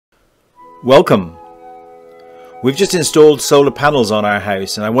Welcome! We've just installed solar panels on our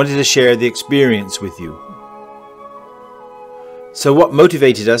house and I wanted to share the experience with you. So what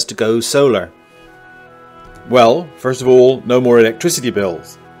motivated us to go solar? Well, first of all, no more electricity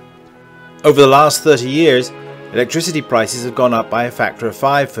bills. Over the last 30 years, electricity prices have gone up by a factor of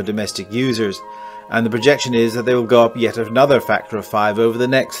 5 for domestic users, and the projection is that they will go up yet another factor of 5 over the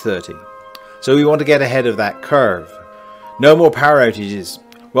next 30. So we want to get ahead of that curve. No more power outages.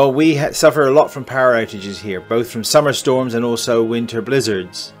 Well, we suffer a lot from power outages here, both from summer storms and also winter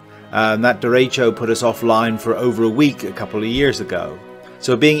blizzards. That derecho put us offline for over a week a couple of years ago.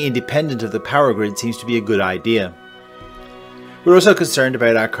 So being independent of the power grid seems to be a good idea. We're also concerned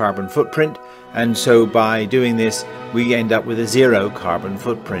about our carbon footprint, and so by doing this we end up with a zero carbon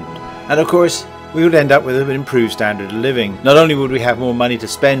footprint. And of course we would end up with an improved standard of living. Not only would we have more money to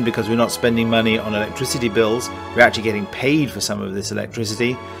spend because we're not spending money on electricity bills, we're actually getting paid for some of this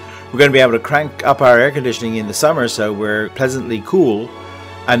electricity. We're going to be able to crank up our air conditioning in the summer so we're pleasantly cool,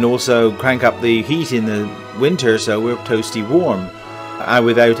 and also crank up the heat in the winter so we're toasty warm,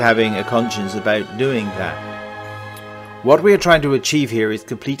 without having a conscience about doing that. What we are trying to achieve here is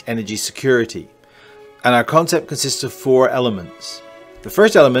complete energy security, and our concept consists of 4 elements. The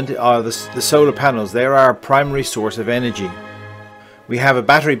first element are the solar panels. They are our primary source of energy. We have a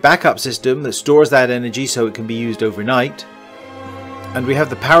battery backup system that stores that energy so it can be used overnight. And we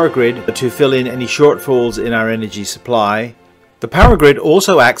have the power grid to fill in any shortfalls in our energy supply. The power grid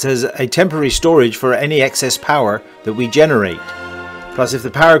also acts as a temporary storage for any excess power that we generate. Plus, if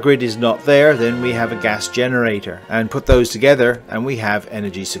the power grid is not there, then we have a gas generator, and put those together and we have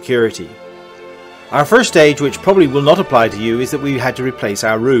energy security. Our first stage, which probably will not apply to you, is that we had to replace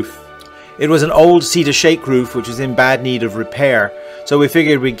our roof. It was an old cedar shake roof which was in bad need of repair, so we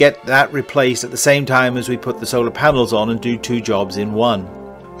figured we'd get that replaced at the same time as we put the solar panels on and do 2 jobs in one.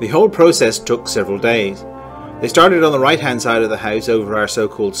 The whole process took several days. They started on the right hand side of the house over our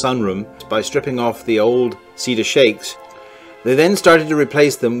so-called sunroom by stripping off the old cedar shakes. They then started to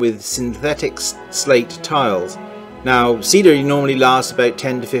replace them with synthetic slate tiles. Now, cedar normally lasts about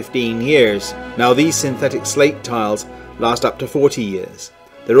 10 to 15 years. Now these synthetic slate tiles last up to 40 years.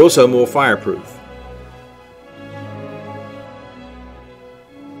 They're also more fireproof.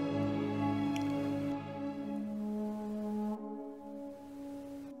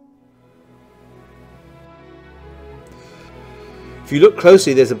 If you look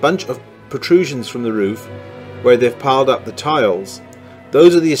closely, there's a bunch of protrusions from the roof where they've piled up the tiles.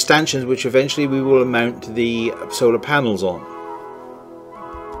 Those are the stanchions which eventually we will mount the solar panels on.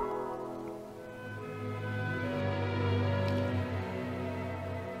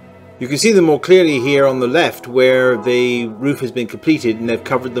 You can see them more clearly here on the left where the roof has been completed and they've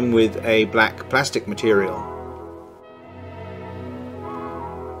covered them with a black plastic material.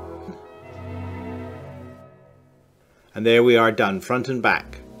 And there we are done, front and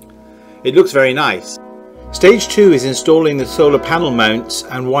back. It looks very nice. Stage 2 is installing the solar panel mounts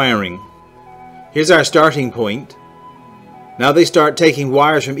and wiring. Here's our starting point. Now they start taking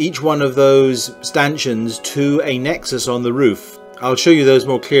wires from each one of those stanchions to a nexus on the roof. I'll show you those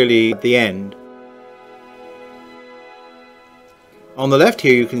more clearly at the end. On the left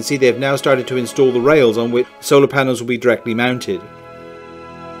here you can see they've now started to install the rails on which solar panels will be directly mounted.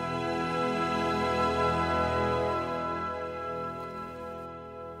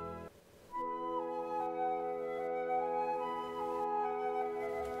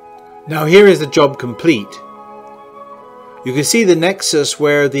 Now here is the job complete. You can see the nexus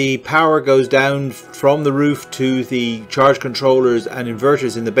where the power goes down from the roof to the charge controllers and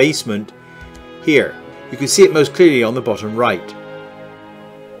inverters in the basement here. You can see it most clearly on the bottom right.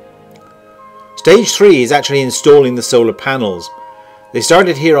 Stage 3 is actually installing the solar panels. They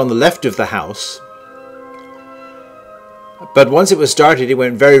started here on the left of the house, but once it was started it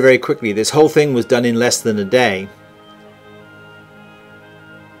went very, very quickly. This whole thing was done in less than a day.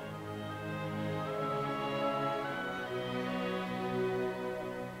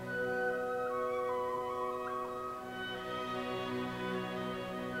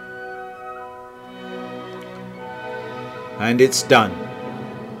 And it's done.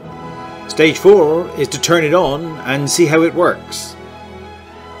 Stage 4 is to turn it on and see how it works.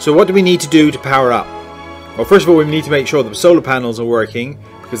 So what do we need to do to power up? Well, first of all we need to make sure the solar panels are working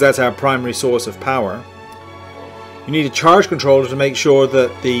because that's our primary source of power. You need a charge controller to make sure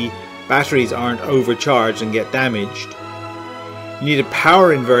that the batteries aren't overcharged and get damaged. You need a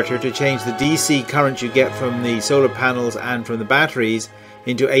power inverter to change the DC current you get from the solar panels and from the batteries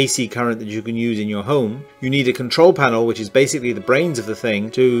into AC current that you can use in your home. You need a control panel, which is basically the brains of the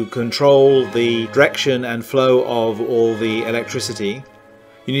thing, to control the direction and flow of all the electricity.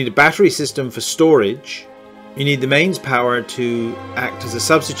 You need a battery system for storage. You need the mains power to act as a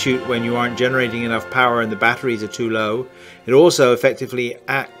substitute when you aren't generating enough power and the batteries are too low. It also effectively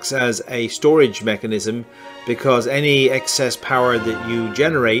acts as a storage mechanism because any excess power that you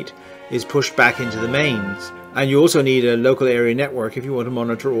generate is pushed back into the mains. And you also need a local area network if you want to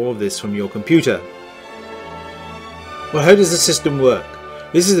monitor all of this from your computer. Well, how does the system work?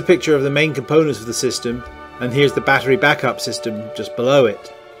 This is a picture of the main components of the system, and here's the battery backup system just below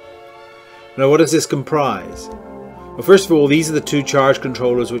it. Now, what does this comprise? Well, first of all, these are the two charge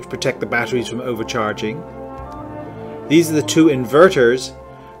controllers which protect the batteries from overcharging. These are the two inverters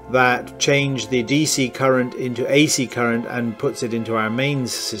that change the DC current into AC current and puts it into our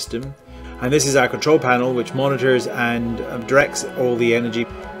mains system. And this is our control panel which monitors and directs all the energy.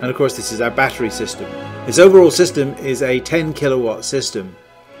 And of course, this is our battery system. This overall system is a 10 kilowatt system.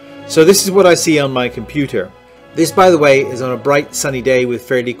 So this is what I see on my computer. This, by the way, is on a bright sunny day with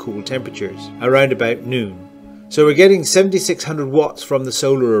fairly cool temperatures, around about noon. So we're getting 7600 watts from the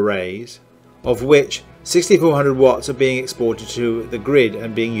solar arrays, of which 6400 watts are being exported to the grid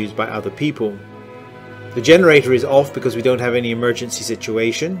and being used by other people. The generator is off because we don't have any emergency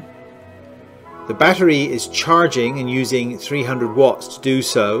situation. The battery is charging and using 300 watts to do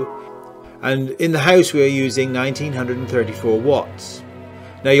so, and in the house we are using 1934 watts.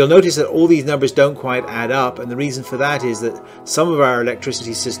 Now you'll notice that all these numbers don't quite add up, and the reason for that is that some of our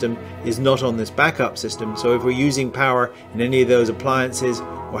electricity system is not on this backup system. So if we're using power in any of those appliances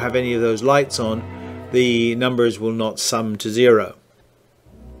or have any of those lights on, the numbers will not sum to zero.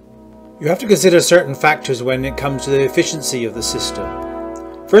 You have to consider certain factors when it comes to the efficiency of the system.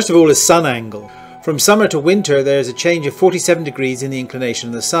 First of all is sun angle. From summer to winter there is a change of 47 degrees in the inclination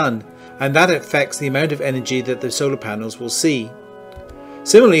of the sun, and that affects the amount of energy that the solar panels will see.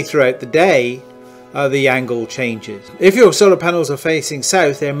 Similarly, throughout the day, the angle changes. If your solar panels are facing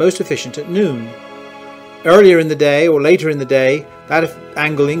south, they are most efficient at noon. Earlier in the day or later in the day, that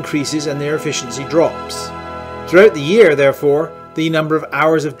angle increases and their efficiency drops. Throughout the year, therefore, the number of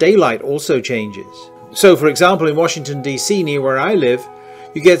hours of daylight also changes. So, for example, in Washington, D.C., near where I live,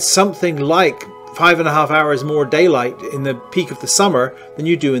 you get something like 5.5 hours more daylight in the peak of the summer than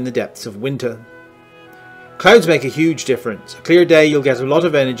you do in the depths of winter. Clouds make a huge difference. A clear day you'll get a lot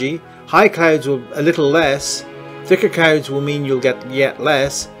of energy, high clouds will a little less, thicker clouds will mean you'll get yet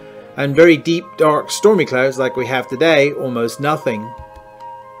less, and very deep, dark, stormy clouds like we have today, almost nothing.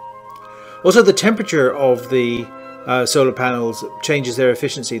 Also, the temperature of the solar panels changes their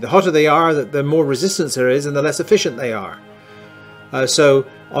efficiency. The hotter they are, the more resistance there is and the less efficient they are. So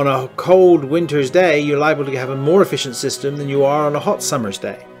on a cold winter's day, you're liable to have a more efficient system than you are on a hot summer's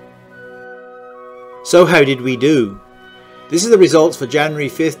day. So how did we do? This is the results for January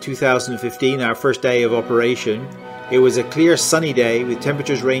 5th, 2015, our first day of operation. It was a clear sunny day with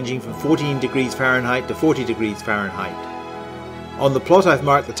temperatures ranging from 14 degrees Fahrenheit to 40 degrees Fahrenheit. On the plot I've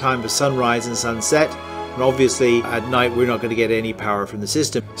marked the time for sunrise and sunset, and obviously at night we're not going to get any power from the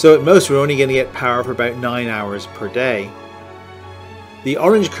system. So at most we're only going to get power for about 9 hours per day. The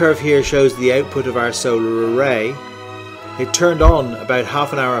orange curve here shows the output of our solar array. It turned on about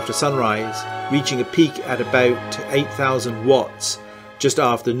half an hour after sunrise, reaching a peak at about 8,000 watts just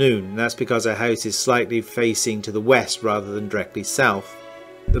after noon. That's because our house is slightly facing to the west rather than directly south.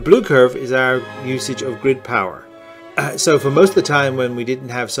 The blue curve is our usage of grid power. So for most of the time when we didn't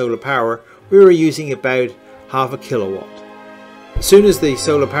have solar power, we were using about half a kilowatt. As soon as the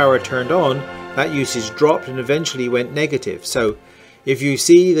solar power turned on, that usage dropped and eventually went negative. So if you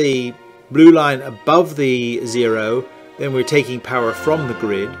see the blue line above the zero, then we're taking power from the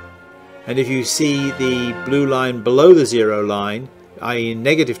grid. And if you see the blue line below the zero line, i.e. in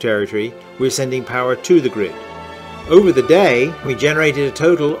negative territory, we're sending power to the grid. Over the day, we generated a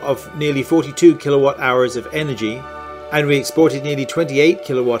total of nearly 42 kilowatt hours of energy, and we exported nearly 28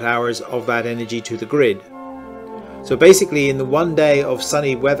 kilowatt hours of that energy to the grid. So basically, in the one day of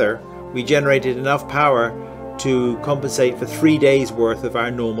sunny weather, we generated enough power to compensate for 3 days worth of our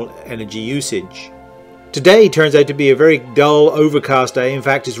normal energy usage. Today turns out to be a very dull, overcast day. In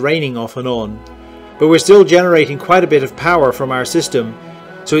fact, it's raining off and on. But we're still generating quite a bit of power from our system,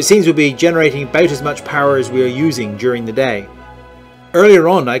 so it seems we'll be generating about as much power as we are using during the day. Earlier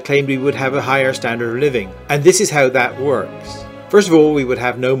on, I claimed we would have a higher standard of living, and this is how that works. First of all, we would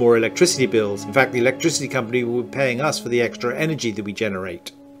have no more electricity bills. In fact, the electricity company will be paying us for the extra energy that we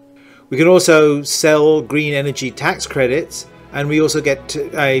generate. We can also sell green energy tax credits, and we also get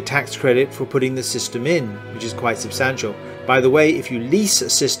a tax credit for putting the system in, which is quite substantial. By the way, if you lease a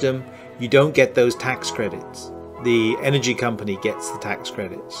system, you don't get those tax credits. The energy company gets the tax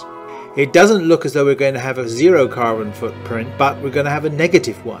credits. it doesn't look as though we're going to have a zero carbon footprint, but we're going to have a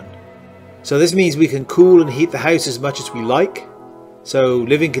negative one. So this means we can cool and heat the house as much as we like. So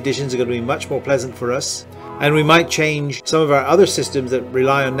living conditions are going to be much more pleasant for us. And we might change some of our other systems that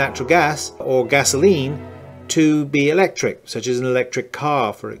rely on natural gas or gasoline to be electric, such as an electric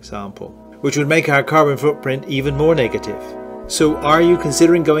car, for example, which would make our carbon footprint even more negative. So are you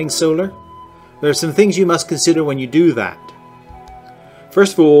considering going solar? There are some things you must consider when you do that.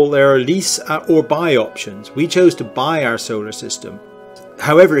 First of all, there are lease or buy options. We chose to buy our solar system.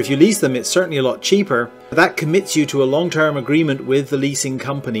 However, if you lease them, it's certainly a lot cheaper. That commits you to a long-term agreement with the leasing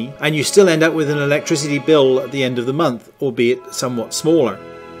company, and you still end up with an electricity bill at the end of the month, albeit somewhat smaller.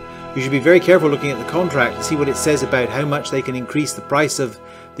 You should be very careful looking at the contract to see what it says about how much they can increase the price of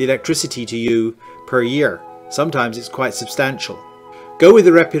the electricity to you per year. Sometimes it's quite substantial. Go with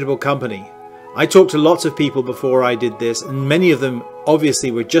a reputable company. I talked to lots of people before I did this, and many of them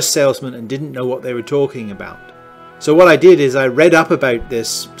obviously were just salesmen and didn't know what they were talking about. So what I did is I read up about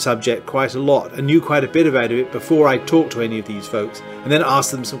this subject quite a lot and knew quite a bit about it before I talked to any of these folks, and then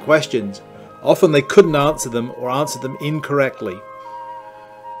asked them some questions. Often they couldn't answer them or answered them incorrectly.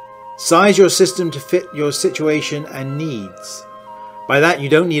 Size your system to fit your situation and needs. By that you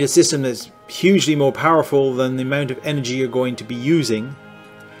don't need a system that's hugely more powerful than the amount of energy you're going to be using,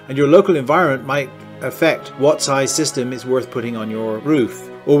 and your local environment might affect what size system is worth putting on your roof,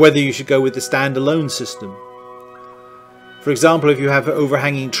 or whether you should go with the standalone system. For example, if you have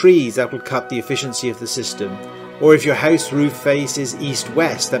overhanging trees, that will cut the efficiency of the system. Or if your house roof face is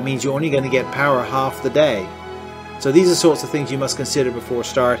east-west, that means you're only going to get power half the day. So these are sorts of things you must consider before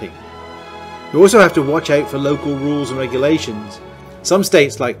starting. You also have to watch out for local rules and regulations. Some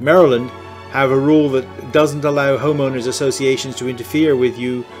states, like Maryland, have a rule that doesn't allow homeowners associations to interfere with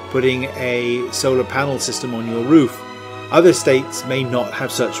you putting a solar panel system on your roof. Other states may not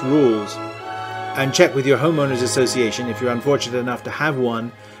have such rules. And check with your homeowners association, if you're unfortunate enough to have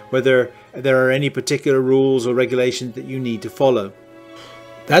one, whether there are any particular rules or regulations that you need to follow.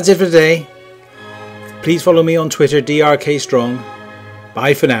 That's it for today. Please follow me on Twitter, DRKStrong.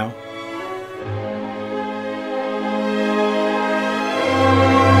 Bye for now.